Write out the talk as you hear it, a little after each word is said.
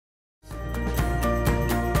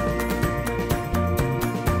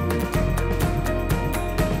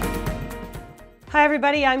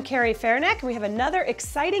everybody, I'm Carrie Fairneck, and we have another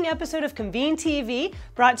exciting episode of Convene TV,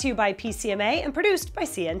 brought to you by PCMA and produced by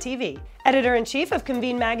CNTV. Editor-in-Chief of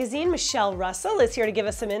Convene Magazine, Michelle Russell, is here to give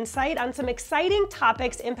us some insight on some exciting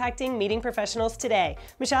topics impacting meeting professionals today.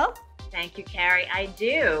 Michelle? Thank you, Carrie. I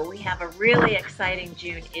do. We have a really exciting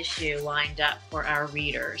June issue lined up for our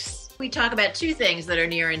readers. We talk about two things that are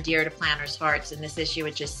near and dear to planners' hearts in this issue,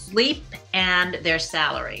 which is sleep and their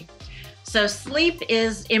salary. So sleep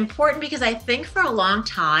is important because I think for a long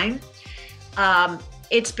time,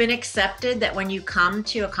 it's been accepted that when you come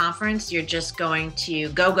to a conference, you're just going to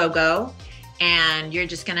go, and you're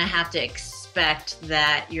just going to have to expect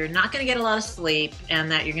that you're not going to get a lot of sleep and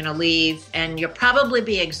that you're going to leave and you'll probably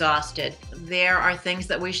be exhausted. There are things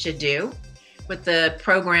that we should do with the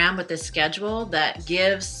program, with the schedule, that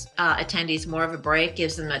gives attendees more of a break,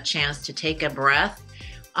 gives them a chance to take a breath,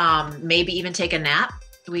 maybe even take a nap.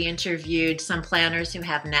 We interviewed some planners who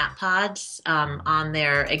have nap pods on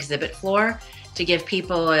their exhibit floor to give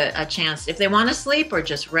people a chance, if they want to sleep or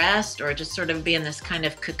just rest or just sort of be in this kind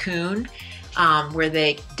of cocoon where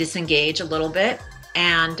they disengage a little bit.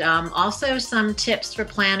 And also some tips for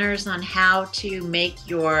planners on how to make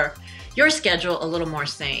your schedule a little more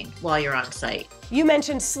sane while you're on site. You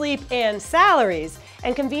mentioned sleep and salaries,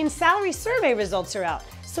 and Convene's salary survey results are out.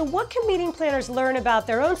 So what can meeting planners learn about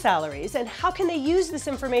their own salaries, and how can they use this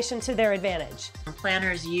information to their advantage?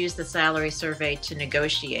 Planners use the salary survey to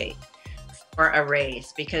negotiate for a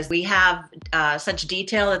raise because we have such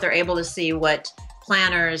detail that they're able to see what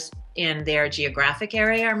planners in their geographic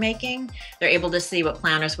area are making. They're able to see what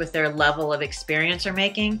planners with their level of experience are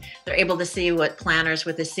making. They're able to see what planners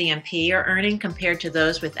with a CMP are earning compared to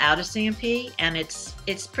those without a CMP, and it's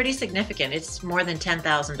pretty significant. It's more than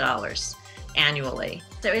 $10,000 annually.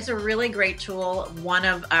 So it's a really great tool, one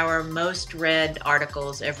of our most read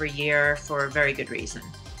articles every year for a very good reason.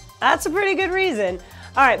 That's a pretty good reason.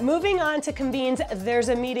 All right, moving on to Convene's There's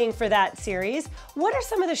a Meeting for That series. What are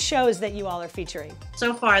some of the shows that you all are featuring?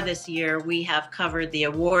 So far this year, we have covered the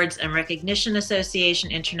Awards and Recognition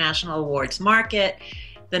Association International Awards Market,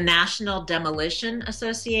 the National Demolition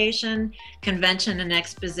Association, Convention and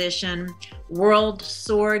Exposition, World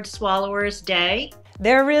Sword Swallowers Day.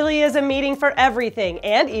 There really is a meeting for everything,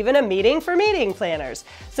 and even a meeting for meeting planners.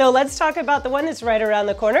 So let's talk about the one that's right around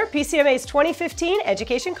the corner, PCMA's 2015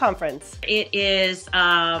 Education Conference. It is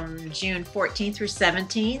June 14th through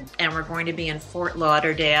 17th, and we're going to be in Fort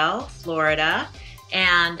Lauderdale, Florida.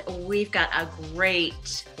 And we've got a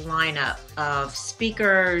great lineup of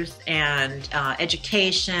speakers and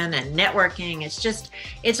education and networking.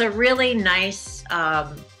 It's a really nice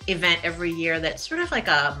event every year that's sort of like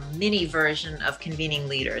a mini version of Convening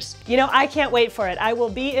Leaders. You know, I can't wait for it. I will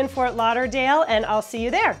be in Fort Lauderdale, and I'll see you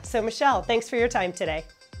there. So Michelle, thanks for your time today.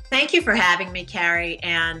 Thank you for having me, Carrie.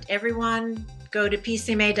 And everyone, go to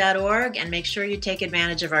pcma.org and make sure you take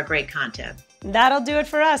advantage of our great content. That'll do it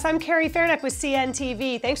for us. I'm Carrie Fairneck with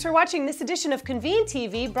CNTV. Thanks for watching this edition of Convene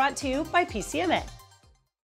TV, brought to you by PCMA.